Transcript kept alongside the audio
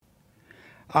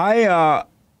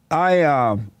I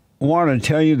want to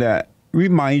tell you that,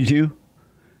 remind you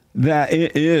that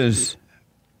it is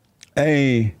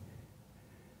a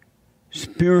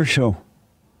spiritual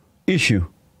issue.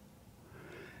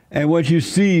 And what you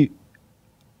see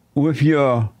with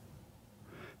your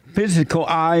physical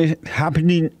eyes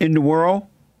happening in the world,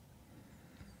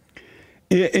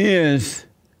 it is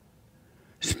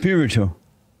spiritual.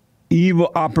 Evil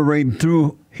operating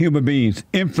through human beings,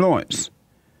 influence.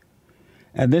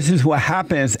 And this is what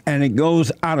happens, and it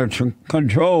goes out of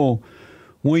control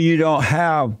when you don't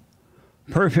have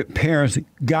perfect parents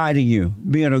guiding you,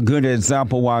 being a good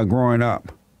example while growing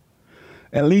up.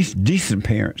 At least decent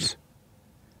parents.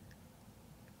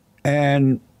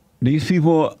 And these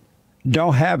people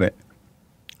don't have it.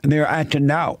 They're acting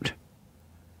out.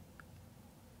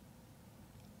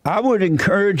 I would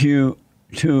encourage you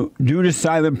to do the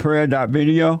silent prayer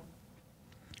video.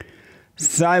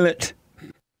 Silent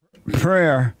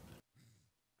prayer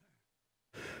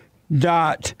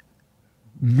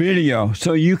video,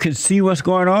 so you can see what's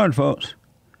going on, folks.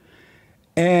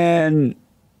 And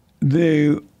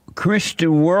the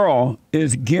Christian world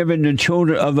is giving the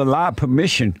children of the light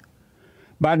permission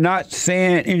by not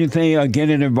saying anything or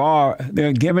getting involved.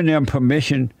 They're giving them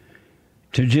permission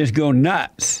to just go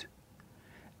nuts.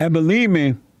 And believe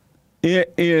me,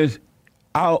 it is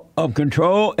out of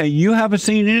control, and you haven't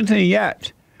seen anything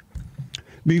yet.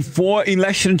 Before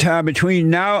election time,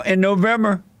 between now and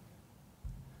November,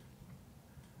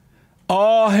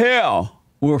 all hell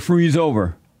will freeze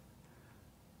over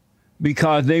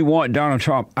because they want Donald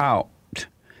Trump out.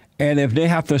 And if they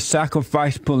have to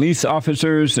sacrifice police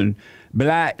officers and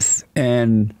blacks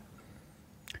and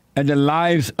the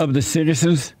lives of the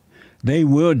citizens, they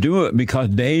will do it because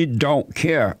they don't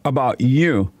care about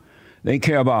you. They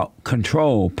care about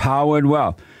control, power, and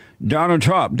wealth. Donald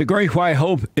Trump, the Great White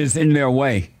Hope, is in their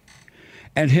way.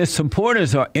 And his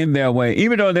supporters are in their way,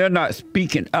 even though they're not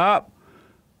speaking up.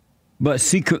 But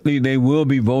secretly, they will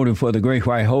be voting for the Great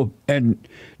White Hope. And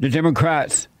the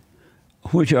Democrats,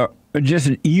 which are just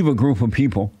an evil group of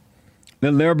people,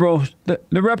 the liberals,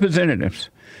 the representatives.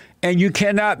 And you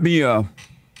cannot be a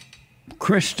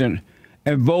Christian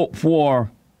and vote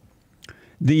for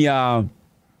the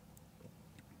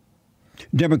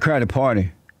Democratic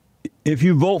Party. If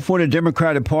you vote for the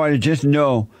Democratic Party, just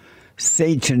know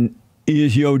Satan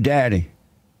is your daddy.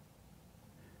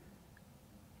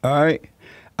 All right?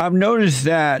 I've noticed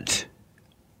that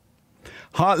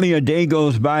hardly a day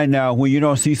goes by now when you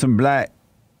don't see some black,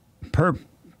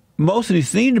 mostly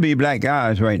seem to be black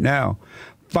guys right now,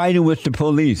 fighting with the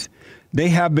police. They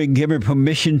have been given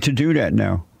permission to do that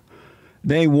now.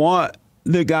 They want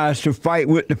the guys to fight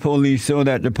with the police so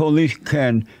that the police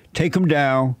can take them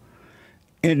down.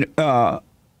 In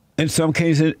some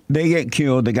cases, they get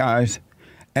killed, the guys,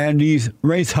 and these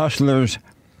race hustlers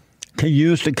can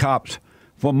use the cops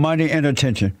for money and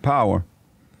attention, power.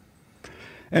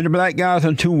 And the black guys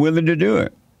are too willing to do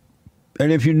it.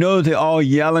 And if you know, they're all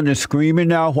yelling and screaming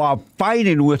now while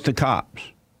fighting with the cops.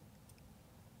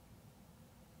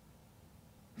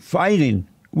 Fighting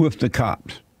with the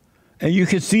cops. And you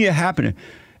can see it happening.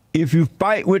 If you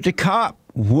fight with the cop,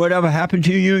 whatever happened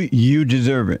to you, you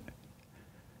deserve it.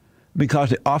 Because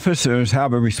the officers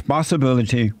have a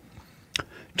responsibility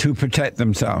to protect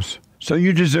themselves. So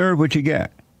you deserve what you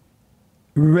get.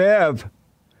 Rev.com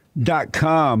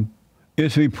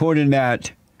is reporting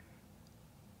that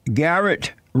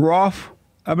Garrett Roth,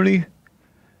 I believe,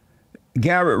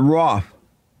 Garrett Roth,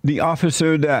 the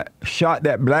officer that shot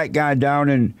that black guy down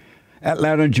in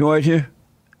Atlanta, Georgia,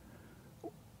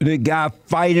 the guy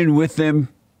fighting with them,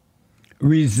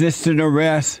 resisting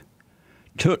arrest,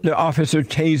 took the officer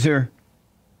taser,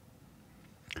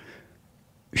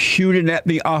 shooting at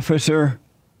the officer.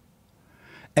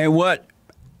 And what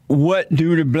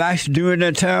do the blacks do in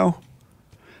that town?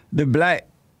 The black,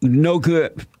 no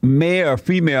good male or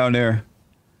female there,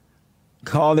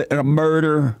 called it a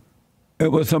murder.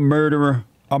 It was a murder.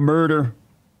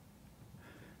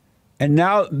 And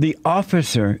now the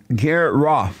officer, Garrett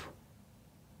Roth,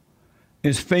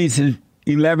 is facing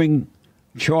 11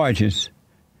 charges,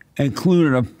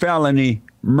 including a felony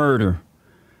murder.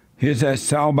 Here's that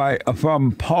soundbite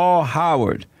from Paul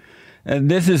Howard. And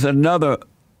this is another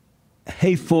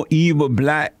hateful, evil,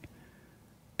 black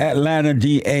Atlanta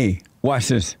DA. Watch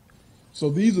this. So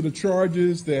these are the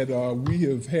charges that we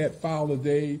have had filed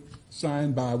today,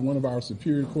 signed by one of our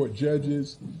Superior Court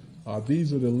judges.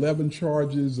 These are the 11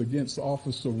 charges against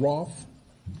Officer Roth.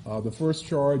 The first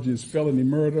charge is felony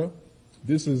murder.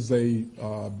 This is the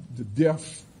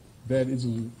death that is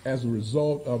as a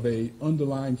result of a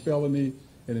underlying felony,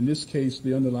 and in this case,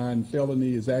 the underlying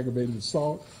felony is aggravated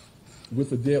assault.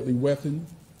 with a deadly weapon,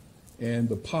 and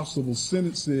the possible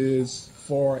sentences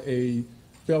for a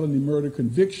felony murder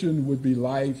conviction would be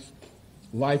life,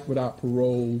 life without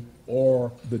parole,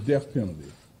 or the death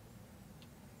penalty.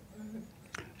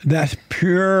 That's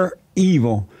pure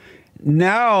evil.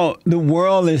 Now the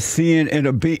world is seeing in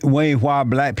a big way why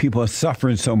black people are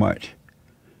suffering so much.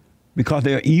 Because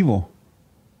they're evil.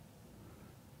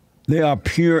 They are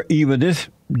pure evil. This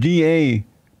DA,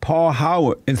 Paul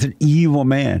Howard, is an evil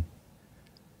man.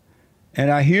 And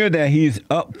I hear that he's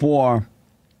up for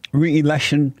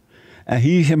re-election, and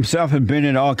he himself has been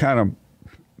in all kind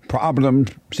of problem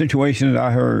situations,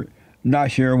 I heard.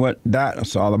 Not sure what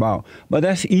that's all about. But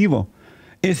that's evil.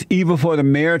 It's evil for the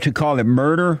mayor to call it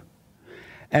murder,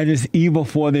 and it's evil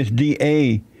for this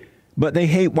DA. But they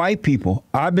hate white people.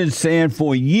 I've been saying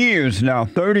for years now,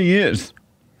 30 years,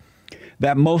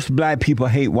 that most black people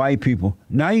hate white people.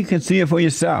 Now you can see it for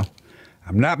yourself.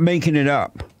 I'm not making it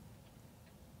up.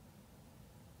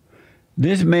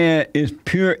 This man is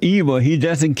pure evil. He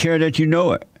doesn't care that you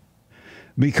know it,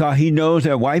 because he knows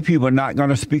that white people are not going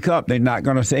to speak up. They're not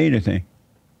going to say anything.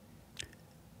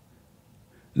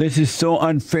 This is so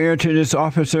unfair to this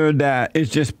officer that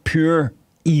it's just pure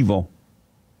evil.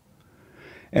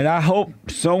 And I hope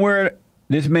somewhere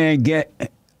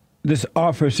this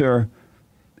officer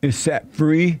is set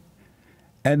free,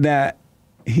 and that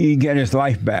he get his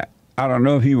life back. I don't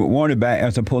know if he would want it back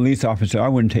as a police officer. I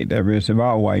wouldn't take that risk if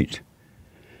I were white.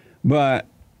 But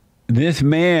this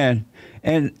man,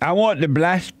 and I want the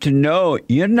blacks to know,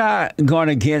 you're not going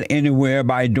to get anywhere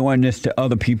by doing this to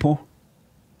other people.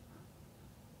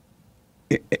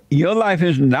 Your life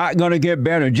is not going to get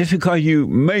better just because you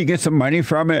may get some money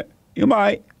from it. You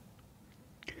might.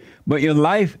 But your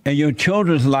life and your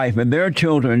children's life and their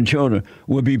children and children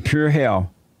will be pure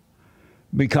hell,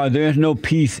 because there's no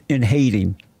peace in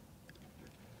hating.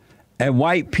 And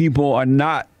white people are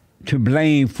not to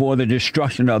blame for the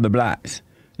destruction of the blacks.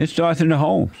 It starts in the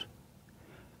homes.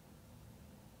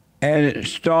 And it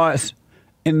starts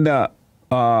in the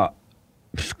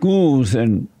schools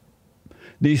and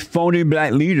these phony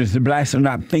black leaders. The blacks are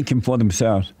not thinking for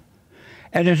themselves.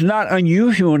 And it's not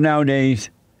unusual nowadays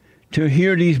to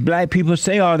hear these black people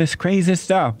say all this crazy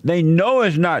stuff. They know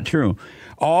it's not true.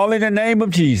 All in the name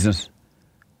of Jesus.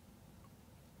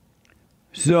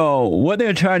 So what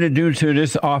they're trying to do to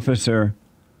this officer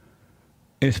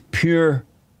is pure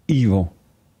evil.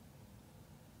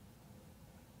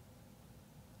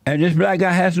 And this black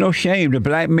guy has no shame. The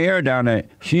black mayor down there,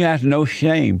 she has no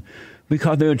shame,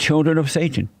 because they're children of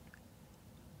Satan.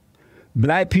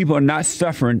 Black people are not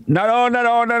suffering, not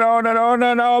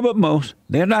all, but most.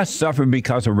 They're not suffering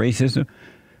because of racism.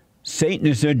 Satan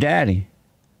is their daddy.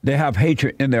 They have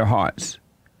hatred in their hearts.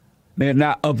 They're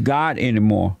not of God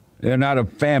anymore. They're not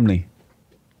of family.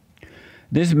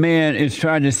 This man is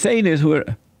trying to say this with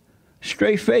a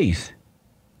straight face.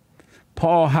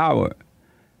 Paul Howard.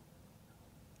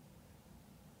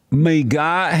 May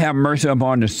God have mercy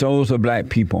upon the souls of black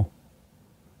people.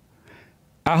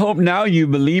 I hope now you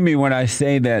believe me when I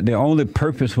say that the only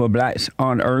purpose for blacks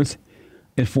on earth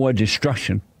is for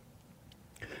destruction.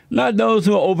 Not those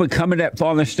who are overcoming that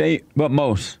fallen state, but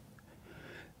most.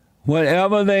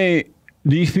 Whatever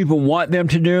these people want them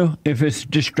to do, if it's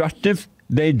destructive,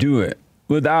 they do it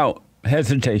without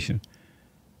hesitation.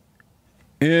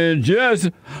 It's just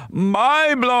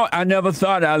mind-blowing. I never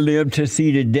thought I'd live to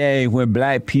see the day when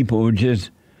black people would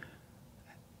just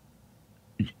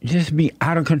be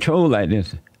out of control like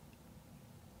this.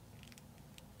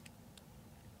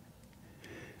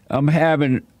 I'm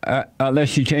having, unless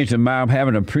she changed her mind, I'm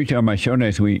having a preacher on my show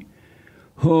next week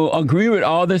who agree with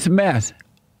all this mess,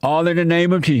 all in the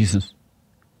name of Jesus.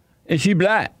 And she's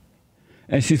black.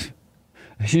 And she's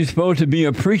supposed to be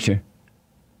a preacher.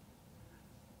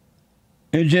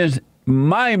 It's just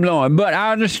mind-blowing. But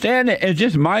I understand it. It's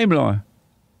just mind-blowing.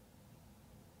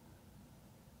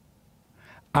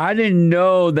 I didn't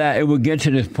know that it would get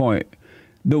to this point.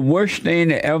 The worst thing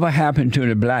that ever happened to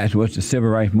the blacks was the civil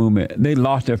rights movement. They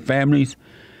lost their families.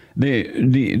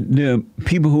 The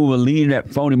people who were leading that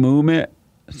phony movement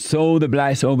sold the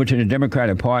blacks over to the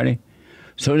Democratic Party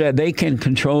so that they can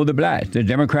control the blacks, the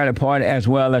Democratic Party as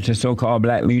well as the so-called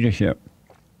black leadership.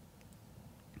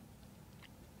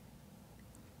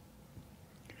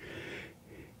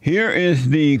 Here is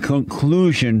the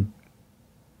conclusion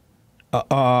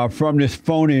from this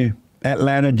phony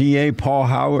Atlanta DA, Paul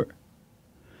Howard.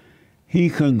 He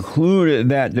concluded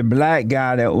that the black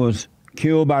guy that was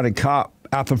killed by the cop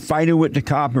after fighting with the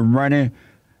cop and running,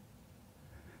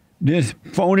 this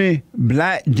phony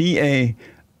black DA,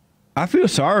 I feel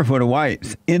sorry for the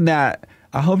whites in that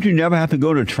I hope you never have to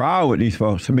go to trial with these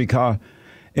folks, because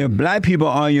If black people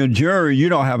are on your jury, you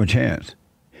don't have a chance.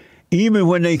 Even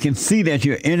when they can see that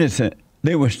you're innocent,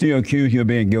 they will still accuse you of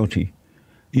being guilty.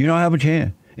 You don't have a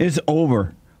chance. It's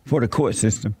over for the court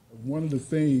system. One of the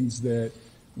things that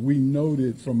we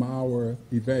noted from our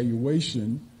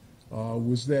evaluation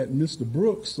was that Mr.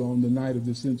 Brooks, on the night of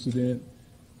this incident,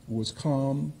 was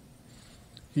calm,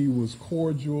 he was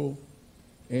cordial,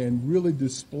 and really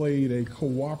displayed a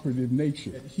cooperative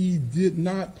nature. He did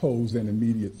not pose an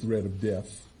immediate threat of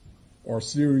death or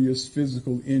serious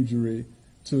physical injury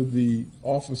to the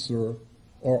officer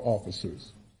or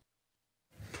officers.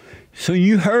 So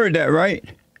you heard that, right?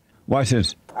 Watch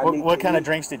this. What kind of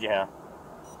drinks did you have?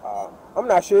 I'm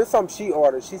not sure. It's something she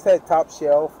ordered. She said top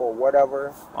shelf or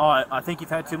whatever. Oh, I think you've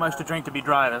had too much to drink to be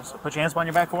driving. So put your hands behind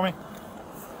your back for me.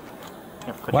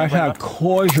 Here, Watch how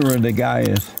cordial the guy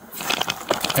is.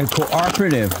 And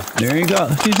cooperative. There you go.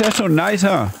 See, that's so nice,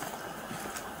 huh?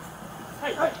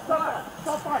 Hey, stop!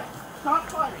 Stop fighting! Stop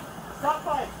fighting! Stop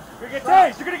fighting! You're gonna get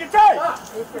tased! You're gonna get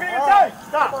tased! You're gonna get tased!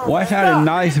 Stop! Watch how the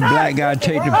nice black guy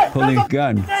take the police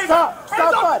gun. Stop!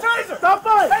 Stop fighting! Stop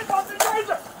fighting! Hands off the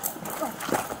taser!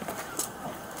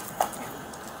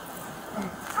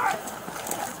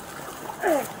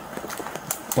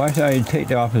 Watch how he take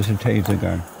the officer taser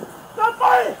gun. Stop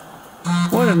fighting!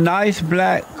 What a nice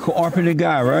black cooperative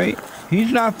guy, right?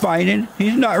 He's not fighting.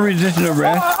 He's not resisting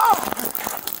arrest.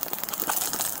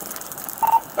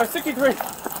 63.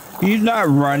 He's not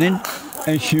running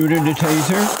and shooting the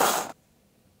taser.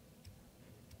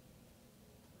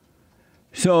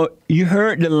 So you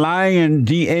heard the lying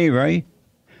DA, right?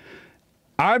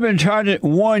 I've been trying to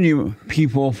warn you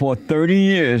people for 30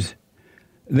 years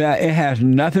that it has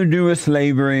nothing to do with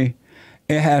slavery.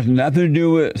 It has nothing to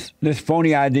do with this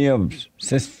phony idea of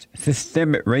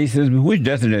systemic racism, which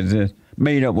doesn't exist,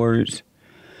 made up words.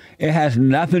 It has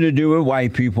nothing to do with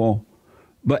white people,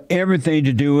 but everything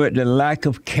to do with the lack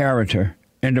of character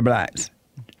in the blacks.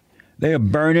 They are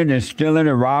burning and stealing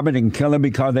and robbing and killing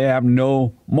because they have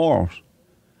no morals.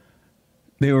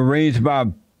 They were raised by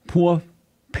poor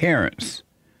parents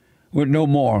with no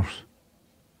morals.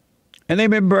 And they've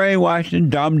been brainwashed and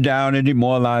dumbed down and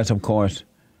demoralized, of course.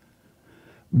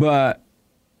 But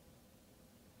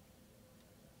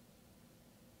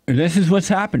this is what's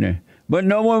happening. But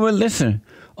no one will listen.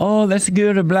 Oh, let's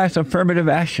give the blacks affirmative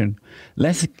action.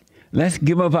 Let's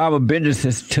give up our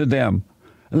businesses to them.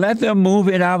 Let them move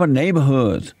in our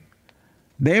neighborhoods.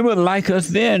 They would like us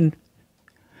then,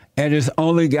 and it's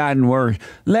only gotten worse.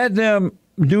 Let them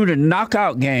do the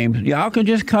knockout games. Y'all can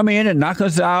just come in and knock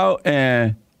us out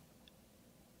and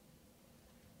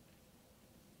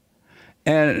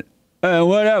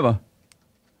whatever.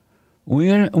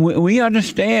 We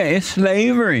understand it's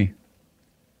slavery.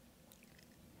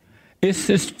 It's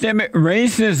systemic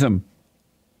racism.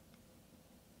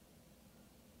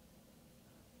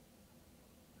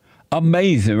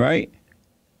 Amazing, right?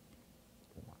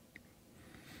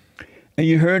 And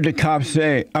you heard the cop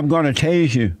say, I'm going to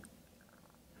tase you.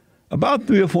 About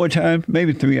 3 or 4 times,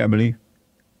 maybe 3, I believe.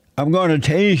 I'm going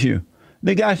to tase you.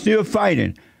 The guy's still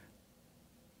fighting.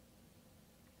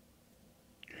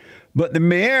 But the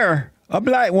mayor, a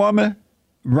black woman,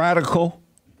 radical,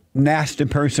 nasty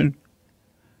person,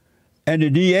 and the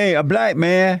DA, a black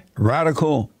man,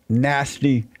 radical,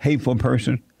 nasty, hateful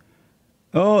person.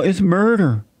 Oh, it's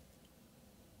murder.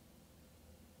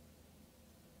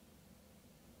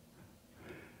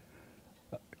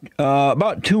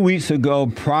 About 2 weeks ago,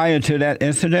 prior to that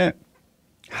incident,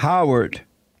 Howard,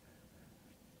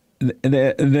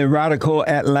 the radical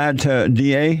Atlanta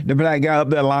DA, the black guy up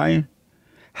there lying,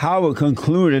 Howard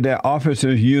concluded that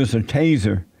officers use of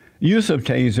tasers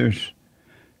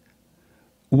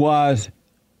was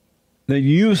the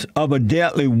use of a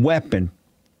deadly weapon.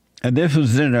 And this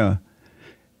was in a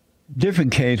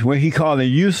different case where he called the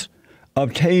use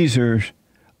of tasers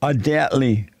a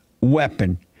deadly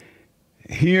weapon.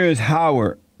 Here's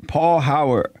Howard, Paul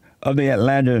Howard of the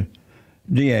Atlanta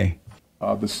DA.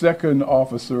 The second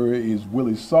officer is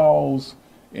Willie Sauls,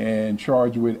 and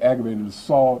charged with aggravated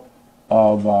assault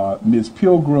of Ms.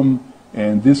 Pilgrim,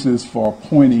 and this is for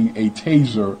pointing a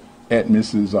taser at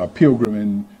Mrs. Pilgrim.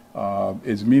 And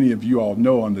as many of you all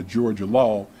know, under Georgia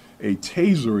law, a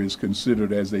taser is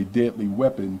considered as a deadly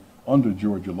weapon under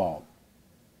Georgia law.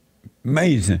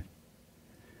 Amazing.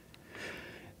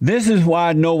 This is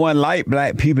why no one liked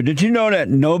black people. Did you know that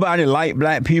nobody liked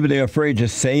black people? They're afraid to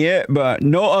say it, but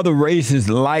no other races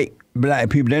like black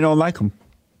people. They don't like them.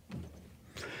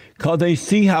 Because they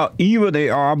see how evil they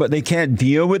are, but they can't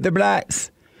deal with the blacks.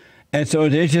 And so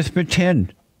they just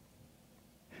pretend.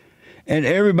 And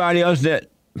everybody else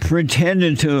that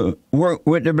pretending to work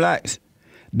with the blacks,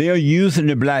 They're using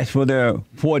the blacks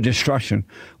for destruction,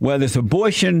 whether it's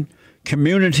abortion,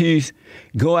 communities,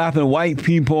 go after white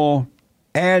people,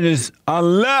 and it's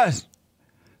unless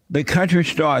the country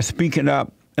starts speaking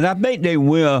up, and I think they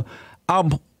will.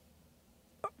 I'm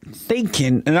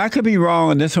thinking, and I could be wrong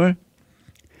on this one,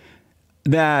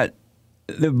 that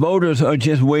the voters are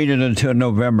just waiting until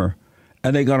November,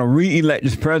 and they're going to re-elect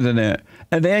this president,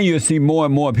 and then you'll see more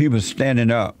and more people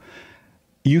standing up.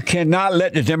 You cannot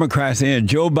let the Democrats in.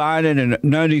 Joe Biden and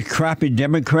none of these crappy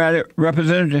Democratic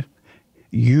representatives,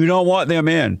 you don't want them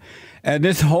in. And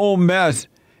this whole mess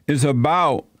is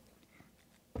about,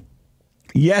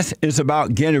 yes, it's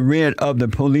about getting rid of the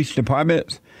police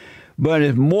departments, but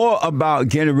it's more about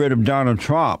getting rid of Donald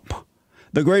Trump,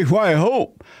 the great white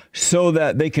hope, so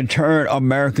that they can turn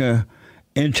America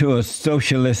into a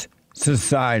socialist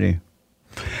society.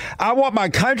 I want my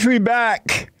country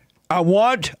back. I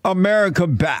want America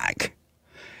back.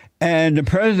 And the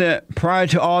president, prior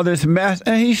to all this mess,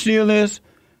 and he still is,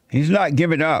 he's not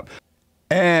giving up.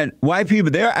 And white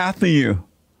people, they're after you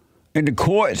in the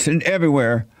courts and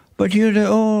everywhere. But you're the,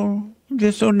 oh,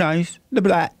 they're so nice. The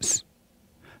blacks.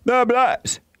 The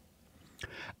blacks.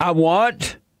 I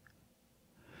want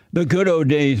the good old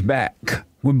days back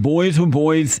when boys were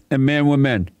boys and men were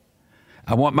men.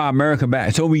 I want my America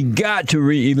back. So we got to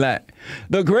re-elect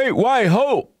the great white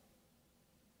hope.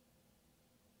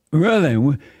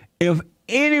 Really, if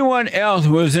anyone else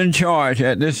was in charge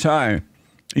at this time,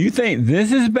 you think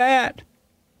this is bad?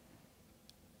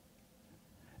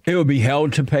 It will be hell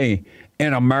to pay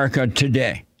in America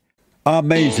today.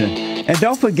 Amazing. And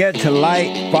don't forget to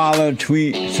like, follow,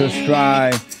 tweet,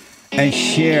 subscribe, and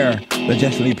share the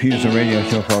Jesse Lee Peterson Radio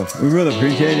Show, folks. We really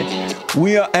appreciate it.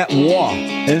 We are at war.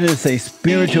 It is a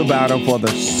spiritual battle for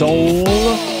the soul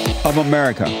of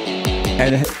America.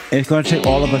 And it's going to take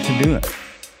all of us to do it.